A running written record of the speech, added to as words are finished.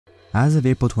As of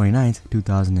April 29,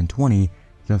 2020,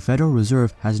 the Federal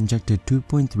Reserve has injected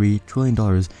 $2.3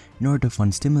 trillion in order to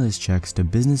fund stimulus checks to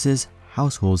businesses,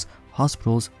 households,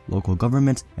 hospitals, local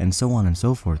governments, and so on and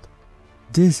so forth.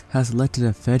 This has led to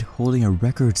the Fed holding a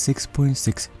record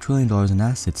 $6.6 trillion in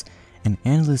assets, and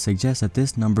analysts suggest that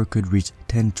this number could reach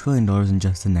 $10 trillion in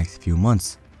just the next few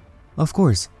months. Of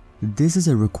course, this is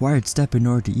a required step in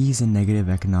order to ease the negative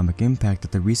economic impact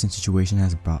that the recent situation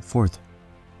has brought forth.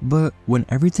 But when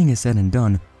everything is said and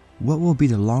done, what will be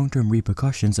the long-term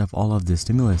repercussions of all of this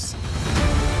stimulus?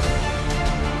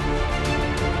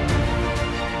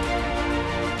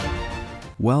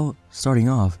 Well, starting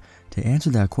off, to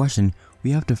answer that question, we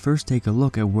have to first take a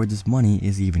look at where this money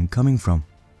is even coming from.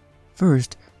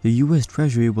 First, the US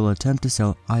Treasury will attempt to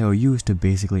sell IOUs to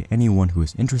basically anyone who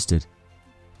is interested.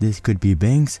 This could be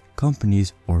banks,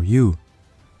 companies, or you.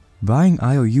 Buying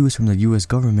IOUs from the US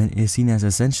government is seen as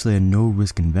essentially a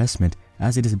no-risk investment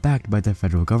as it is backed by the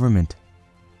federal government.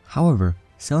 However,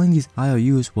 selling these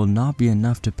IOUs will not be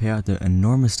enough to pay out the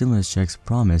enormous stimulus checks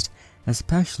promised,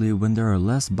 especially when there are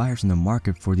less buyers in the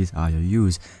market for these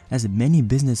IOUs, as many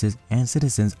businesses and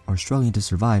citizens are struggling to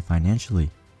survive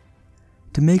financially.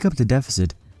 To make up the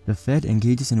deficit, the Fed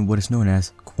engages in what is known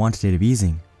as quantitative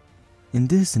easing. In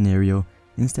this scenario,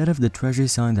 instead of the Treasury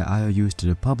selling the IOUs to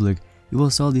the public, it will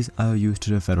sell these IOUs to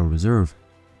the Federal Reserve.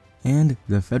 And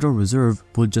the Federal Reserve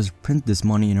will just print this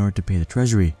money in order to pay the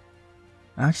Treasury.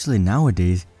 Actually,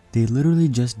 nowadays, they literally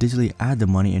just digitally add the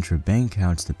money into your bank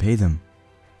accounts to pay them.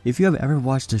 If you have ever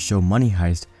watched the show Money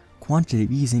Heist,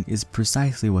 quantitative easing is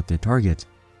precisely what they target.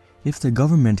 If the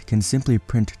government can simply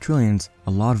print trillions, a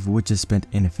lot of which is spent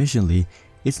inefficiently,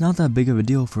 it's not that big of a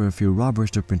deal for a few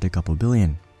robbers to print a couple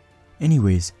billion.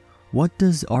 Anyways, what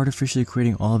does artificially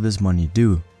creating all of this money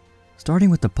do?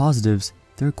 Starting with the positives,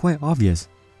 they're quite obvious.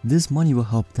 This money will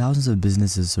help thousands of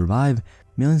businesses survive,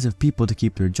 millions of people to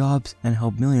keep their jobs, and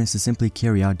help millions to simply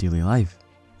carry out daily life.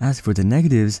 As for the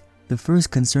negatives, the first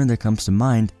concern that comes to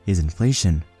mind is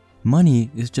inflation.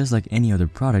 Money is just like any other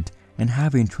product, and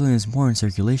having trillions more in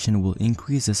circulation will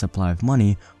increase the supply of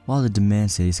money while the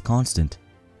demand stays constant.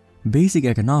 Basic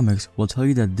economics will tell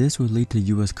you that this will lead to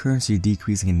US currency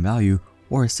decreasing in value,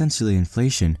 or essentially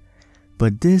inflation,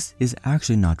 but this is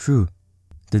actually not true.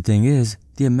 The thing is,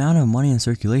 the amount of money in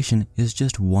circulation is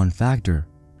just one factor.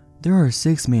 There are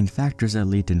 6 main factors that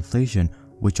lead to inflation,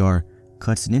 which are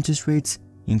cuts in interest rates,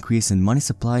 increase in money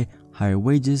supply, higher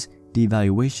wages,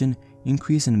 devaluation,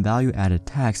 increase in value-added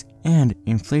tax, and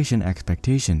inflation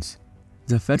expectations.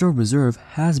 The Federal Reserve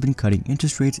has been cutting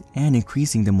interest rates and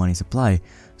increasing the money supply,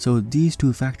 so these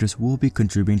 2 factors will be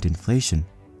contributing to inflation.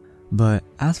 But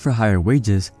as for higher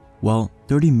wages, well,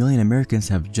 30 million Americans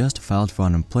have just filed for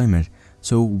unemployment,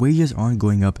 so wages aren't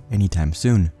going up anytime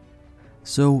soon.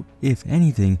 So, if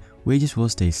anything, wages will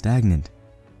stay stagnant.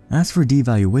 As for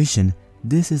devaluation,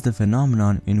 this is the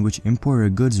phenomenon in which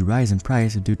imported goods rise in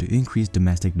price due to increased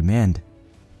domestic demand.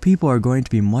 People are going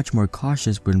to be much more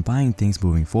cautious when buying things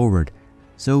moving forward,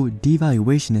 so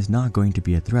devaluation is not going to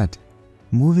be a threat.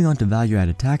 Moving on to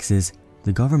value-added taxes,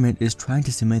 the government is trying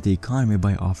to stimulate the economy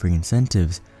by offering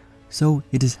incentives, so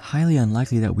it is highly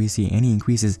unlikely that we see any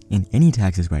increases in any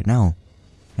taxes right now.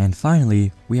 And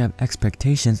finally, we have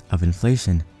expectations of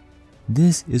inflation.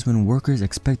 This is when workers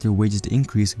expect their wages to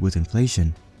increase with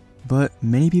inflation. But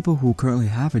many people who currently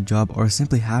have a job are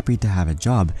simply happy to have a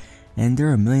job, and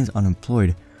there are millions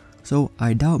unemployed, so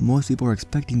I doubt most people are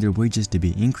expecting their wages to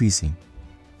be increasing.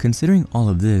 Considering all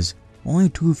of this, only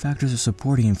 2 factors are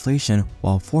supporting inflation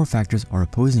while 4 factors are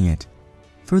opposing it.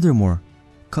 Furthermore,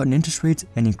 cut in interest rates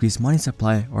and increased money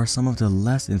supply are some of the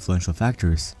less influential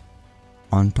factors.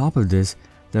 On top of this,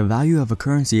 the value of a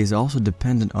currency is also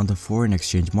dependent on the foreign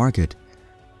exchange market.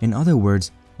 In other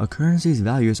words, a currency's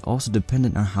value is also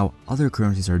dependent on how other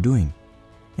currencies are doing.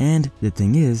 And the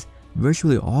thing is,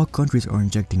 virtually all countries are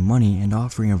injecting money and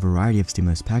offering a variety of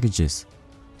stimulus packages.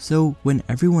 So when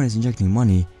everyone is injecting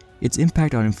money, its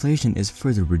impact on inflation is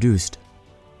further reduced.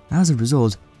 As a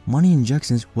result, money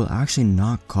injections will actually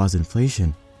not cause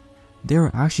inflation. They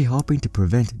are actually helping to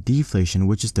prevent deflation,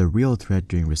 which is the real threat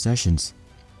during recessions.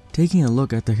 Taking a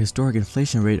look at the historic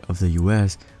inflation rate of the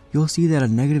US, you'll see that a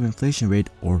negative inflation rate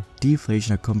or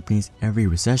deflation accompanies every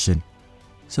recession.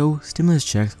 So stimulus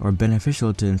checks are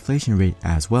beneficial to the inflation rate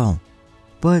as well.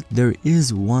 But there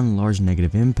is one large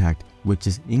negative impact, which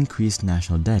is increased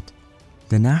national debt.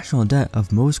 The national debt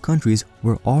of most countries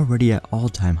were already at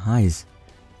all-time highs.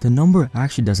 The number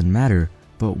actually doesn't matter,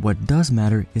 but what does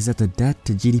matter is that the debt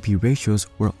to GDP ratios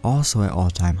were also at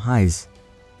all-time highs.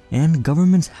 And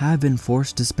governments have been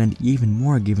forced to spend even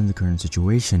more given the current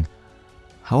situation.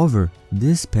 However,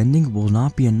 this spending will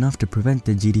not be enough to prevent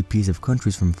the GDPs of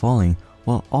countries from falling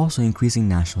while also increasing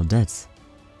national debts.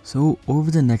 So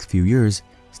over the next few years,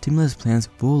 stimulus plans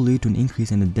will lead to an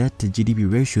increase in the debt to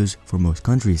GDP ratios for most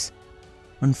countries.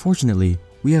 Unfortunately,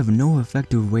 we have no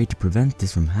effective way to prevent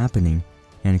this from happening,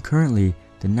 and currently,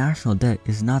 the national debt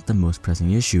is not the most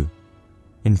pressing issue.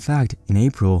 In fact, in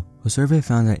April, a survey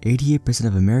found that 88%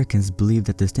 of Americans believed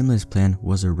that the stimulus plan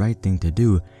was the right thing to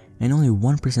do, and only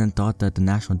 1% thought that the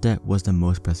national debt was the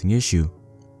most pressing issue.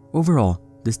 Overall,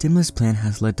 the stimulus plan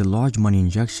has led to large money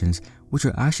injections, which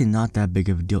are actually not that big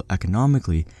of a deal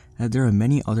economically, as there are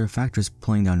many other factors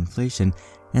pulling down inflation,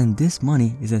 and this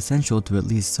money is essential to at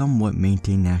least somewhat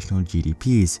maintain national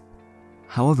GDPs.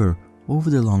 However, over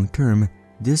the long term,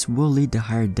 this will lead to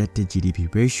higher debt to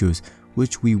GDP ratios,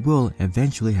 which we will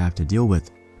eventually have to deal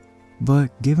with.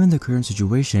 But given the current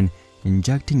situation,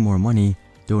 injecting more money,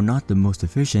 though not the most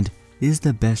efficient, is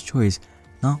the best choice,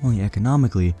 not only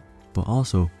economically, but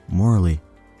also morally.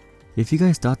 If you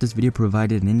guys thought this video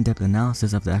provided an in-depth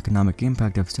analysis of the economic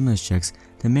impact of stimulus checks,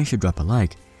 then make sure to drop a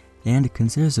like, and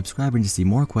consider subscribing to see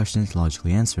more questions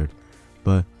logically answered.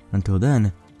 But until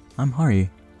then, I'm Hari,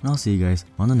 and I'll see you guys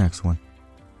on the next one.